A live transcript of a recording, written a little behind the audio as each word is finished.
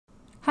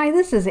Hi,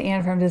 this is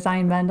Anne from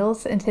Design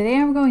Bundles, and today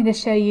I'm going to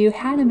show you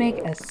how to make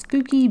a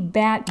spooky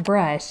bat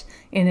brush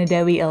in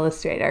Adobe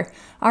Illustrator.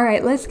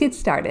 Alright, let's get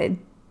started.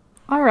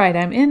 Alright,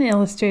 I'm in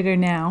Illustrator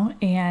now,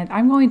 and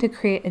I'm going to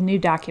create a new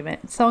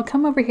document. So I'll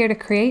come over here to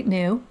Create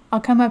New, I'll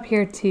come up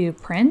here to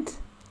Print,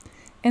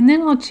 and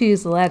then I'll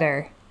choose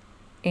Letter,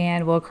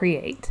 and we'll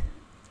create.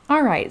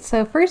 Alright,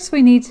 so first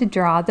we need to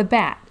draw the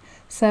bat.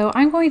 So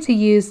I'm going to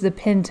use the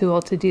pen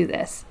tool to do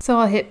this. So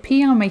I'll hit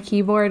P on my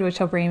keyboard, which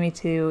will bring me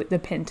to the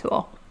pen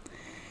tool.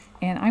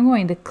 And I'm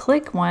going to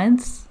click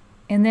once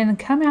and then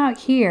come out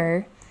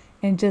here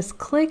and just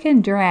click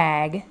and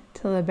drag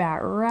till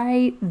about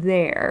right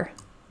there.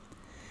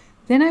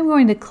 Then I'm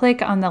going to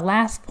click on the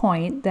last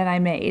point that I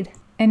made.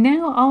 And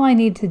now all I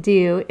need to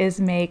do is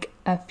make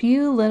a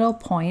few little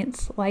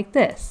points like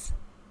this.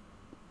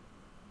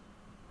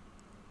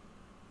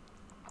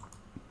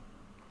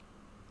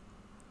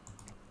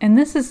 And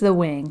this is the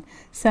wing.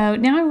 So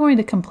now I'm going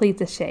to complete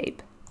the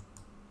shape.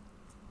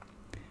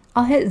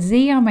 I'll hit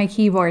Z on my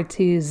keyboard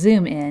to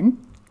zoom in.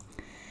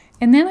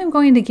 And then I'm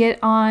going to get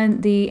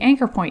on the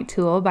anchor point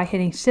tool by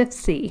hitting Shift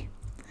C.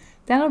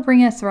 That'll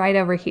bring us right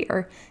over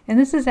here. And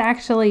this is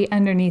actually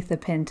underneath the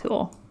pen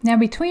tool. Now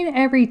between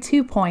every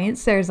 2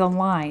 points there's a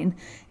line,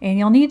 and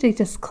you'll need to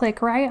just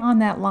click right on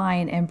that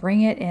line and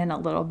bring it in a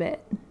little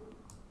bit.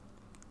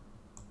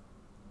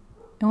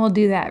 And we'll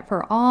do that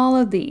for all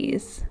of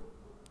these.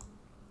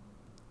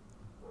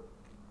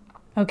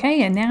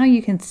 Okay, and now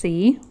you can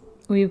see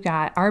we've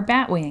got our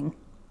bat wing.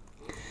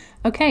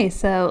 Okay,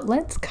 so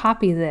let's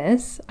copy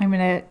this. I'm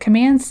going to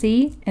Command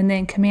C and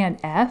then Command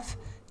F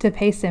to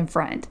paste in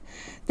front.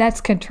 That's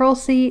Control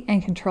C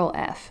and Control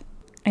F.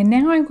 And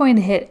now I'm going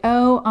to hit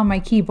O on my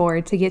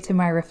keyboard to get to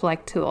my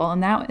Reflect tool,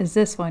 and that is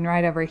this one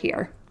right over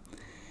here.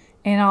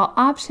 And I'll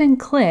Option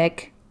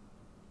click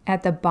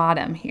at the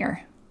bottom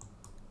here.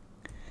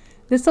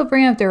 This will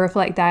bring up the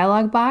Reflect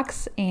dialog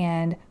box,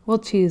 and we'll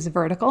choose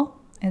Vertical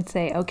and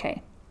say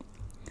OK.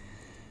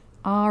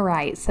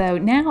 Alright, so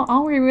now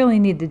all we really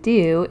need to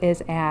do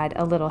is add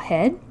a little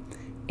head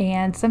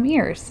and some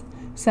ears.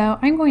 So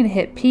I'm going to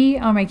hit P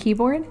on my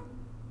keyboard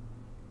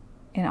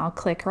and I'll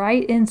click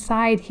right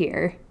inside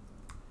here.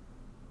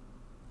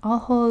 I'll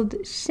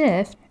hold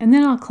Shift and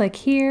then I'll click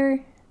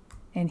here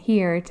and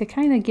here to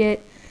kind of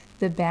get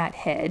the bat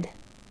head.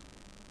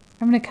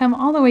 I'm going to come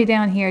all the way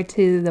down here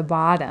to the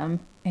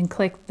bottom and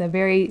click the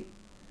very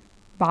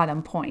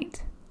bottom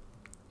point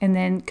and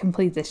then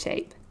complete the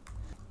shape.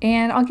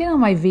 And I'll get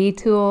on my V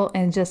tool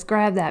and just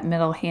grab that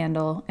middle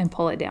handle and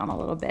pull it down a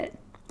little bit.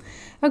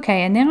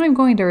 Okay, and now I'm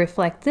going to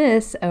reflect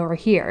this over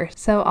here.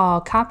 So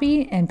I'll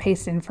copy and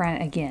paste in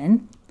front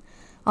again.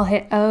 I'll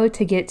hit O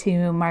to get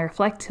to my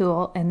Reflect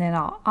tool, and then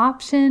I'll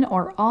Option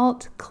or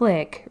Alt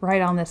click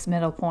right on this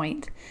middle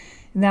point.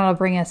 And that'll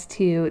bring us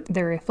to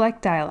the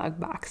Reflect dialog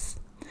box.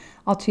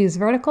 I'll choose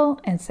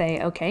Vertical and say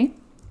OK.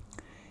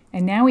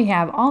 And now we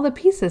have all the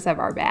pieces of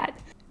our bat.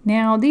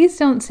 Now these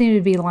don't seem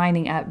to be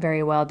lining up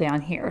very well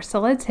down here, so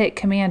let's hit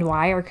Command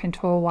Y or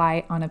Control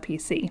Y on a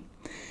PC.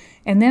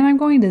 And then I'm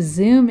going to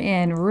zoom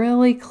in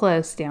really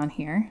close down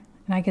here,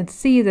 and I can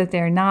see that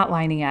they're not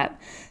lining up.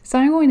 So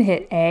I'm going to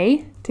hit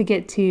A to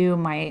get to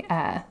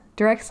my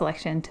Direct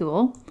Selection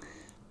tool.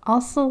 I'll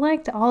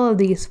select all of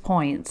these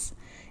points,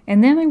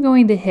 and then I'm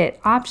going to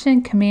hit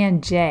Option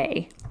Command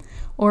J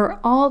or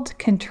Alt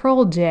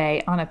Control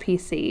J on a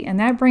PC, and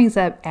that brings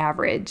up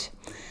Average.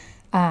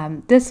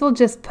 This will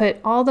just put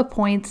all the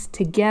points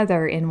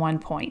together in one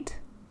point.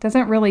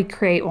 Doesn't really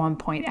create one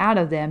point out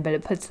of them, but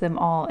it puts them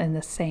all in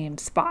the same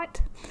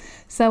spot.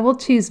 So we'll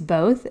choose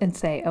both and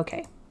say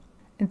OK.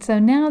 And so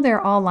now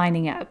they're all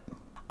lining up.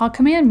 I'll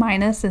Command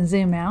minus and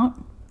zoom out.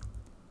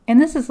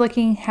 And this is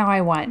looking how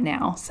I want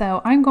now.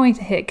 So I'm going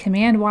to hit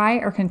Command Y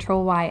or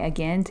Control Y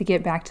again to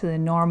get back to the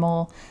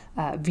normal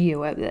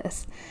view of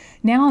this.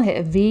 Now I'll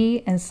hit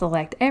V and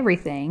select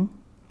everything.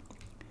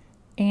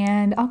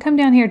 And I'll come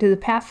down here to the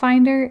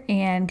Pathfinder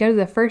and go to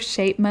the first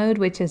shape mode,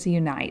 which is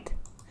Unite.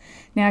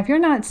 Now if you're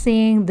not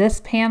seeing this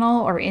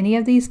panel or any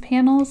of these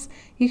panels,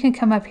 you can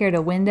come up here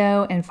to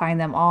Window and find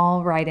them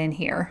all right in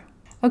here.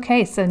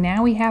 Okay, so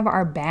now we have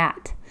our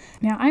bat.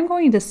 Now I'm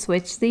going to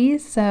switch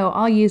these, so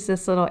I'll use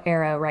this little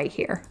arrow right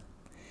here.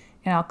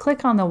 And I'll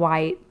click on the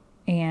white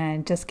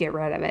and just get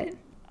rid of it.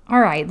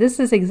 Alright, this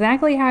is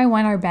exactly how I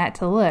want our bat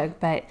to look,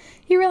 but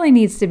he really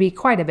needs to be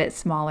quite a bit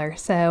smaller.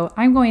 So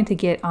I'm going to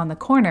get on the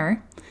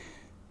corner,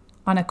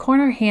 on a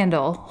corner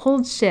handle,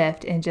 hold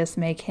Shift and just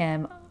make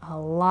him a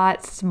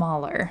lot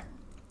smaller.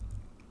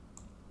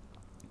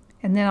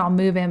 And then I'll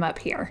move him up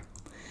here.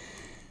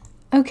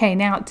 Okay,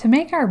 now to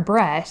make our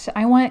brush,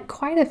 I want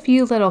quite a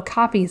few little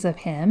copies of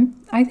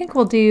him. I think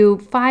we'll do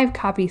 5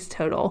 copies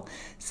total.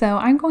 So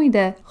I'm going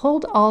to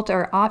hold Alt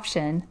or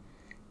Option,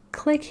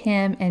 click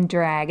him and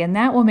drag, and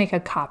that will make a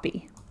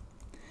copy.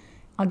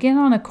 I'll get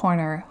on a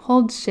corner,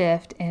 hold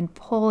Shift and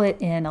pull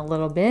it in a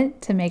little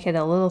bit to make it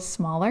a little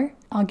smaller.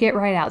 I'll get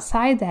right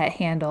outside that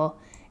handle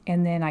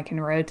and then I can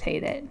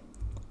rotate it.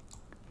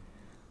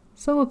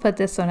 So we'll put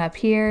this one up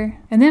here,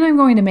 and then I'm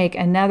going to make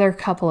another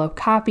couple of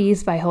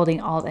copies by holding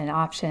Alt and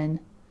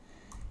Option,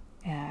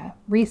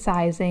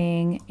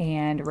 resizing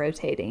and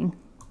rotating.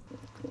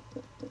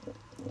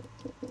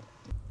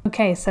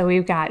 Okay, so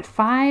we've got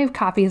 5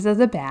 copies of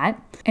the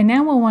bat, and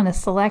now we'll want to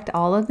select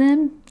all of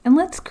them and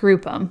let's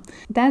group them.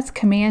 That's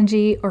Command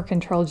G or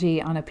Control G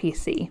on a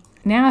PC.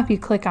 Now if you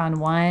click on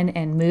one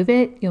and move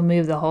it, you'll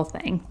move the whole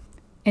thing.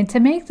 And to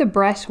make the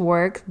brush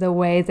work the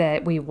way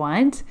that we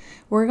want,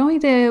 we're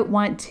going to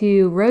want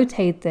to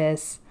rotate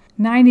this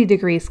 90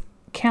 degrees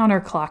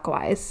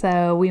counterclockwise,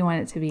 so we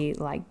want it to be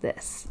like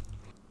this.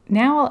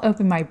 Now I'll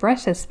open my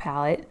brushes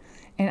palette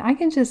and I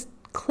can just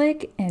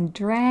click and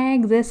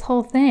drag this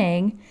whole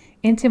thing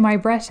into my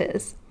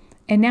brushes.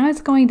 And now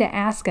it's going to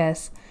ask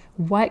us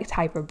what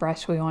type of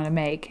brush we want to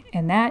make,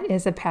 and that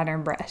is a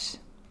pattern brush.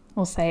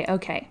 We'll say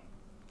OK.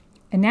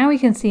 And now we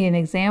can see an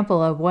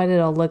example of what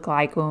it'll look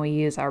like when we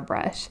use our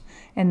brush.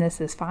 And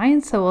this is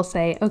fine, so we'll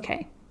say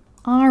OK.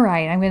 All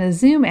right, I'm going to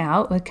zoom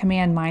out with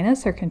Command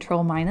minus or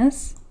Control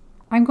minus.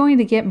 I'm going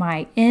to get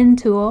my N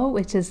tool,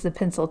 which is the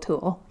pencil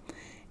tool,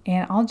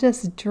 and I'll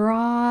just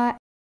draw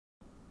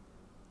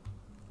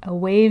a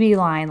wavy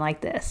line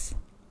like this.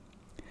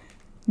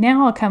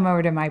 Now I'll come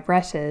over to my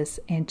brushes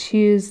and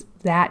choose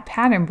that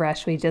pattern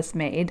brush we just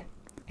made.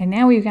 And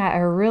now we've got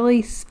a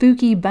really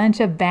spooky bunch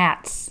of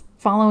bats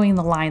following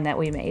the line that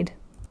we made.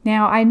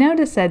 Now I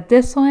noticed that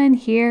this one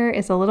here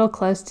is a little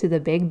close to the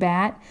big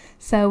bat.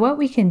 So what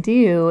we can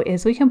do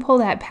is we can pull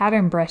that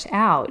pattern brush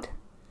out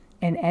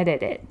and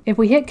edit it. If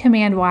we hit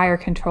Command Y or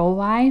Control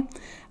Y,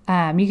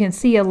 you can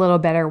see a little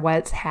better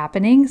what's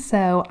happening.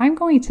 So I'm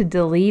going to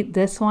delete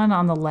this one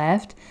on the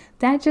left.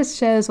 That just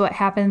shows what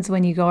happens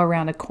when you go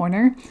around a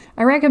corner.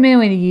 I recommend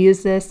when you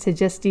use this to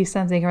just do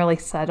something really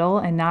subtle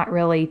and not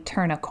really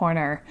turn a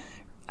corner.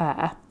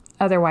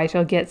 Otherwise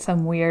you'll get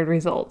some weird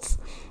results.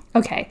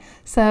 Okay,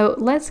 so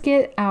let's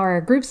get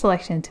our group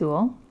selection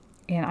tool,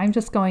 and I'm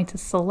just going to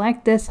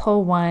select this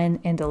whole one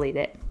and delete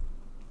it.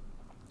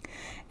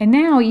 And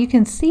now you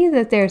can see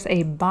that there's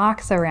a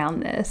box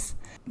around this.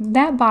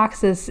 That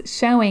box is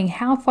showing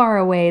how far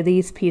away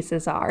these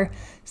pieces are.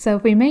 So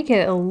if we make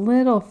it a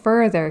little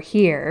further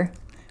here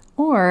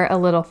or a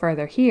little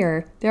further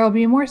here, there will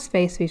be more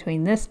space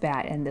between this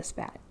bat and this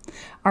bat.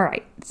 All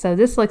right, so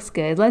this looks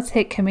good. Let's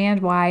hit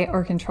Command Y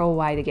or Control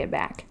Y to get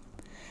back.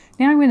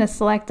 Now I'm going to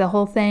select the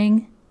whole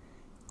thing,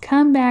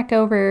 come back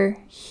over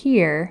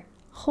here,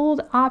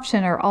 hold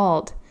Option or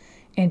Alt,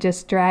 and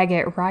just drag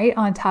it right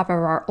on top of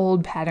our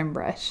old pattern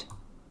brush.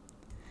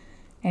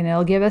 And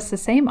it'll give us the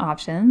same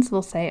options.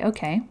 We'll say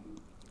OK.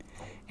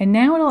 And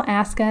now it'll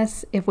ask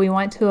us if we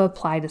want to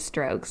apply the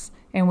strokes,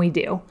 and we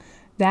do.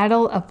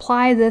 That'll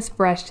apply this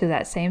brush to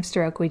that same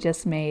stroke we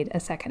just made a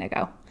second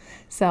ago.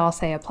 So I'll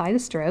say Apply to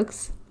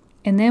Strokes,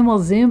 and then we'll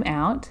zoom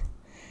out,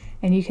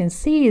 and you can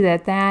see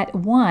that that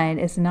one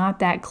is not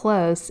that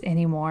close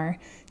anymore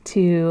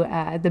to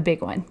the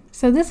big one.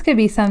 So this could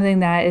be something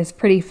that is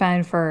pretty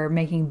fun for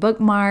making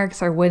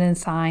bookmarks or wooden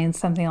signs,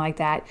 something like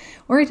that,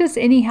 or just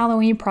any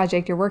Halloween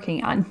project you're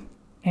working on.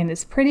 And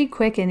it's pretty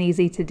quick and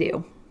easy to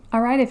do.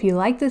 Alright, if you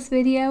like this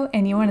video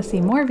and you want to see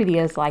more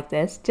videos like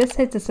this, just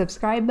hit the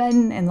subscribe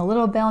button and the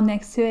little bell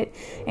next to it,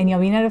 and you'll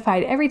be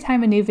notified every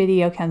time a new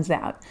video comes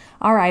out.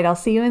 Alright, I'll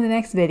see you in the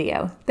next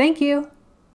video. Thank you!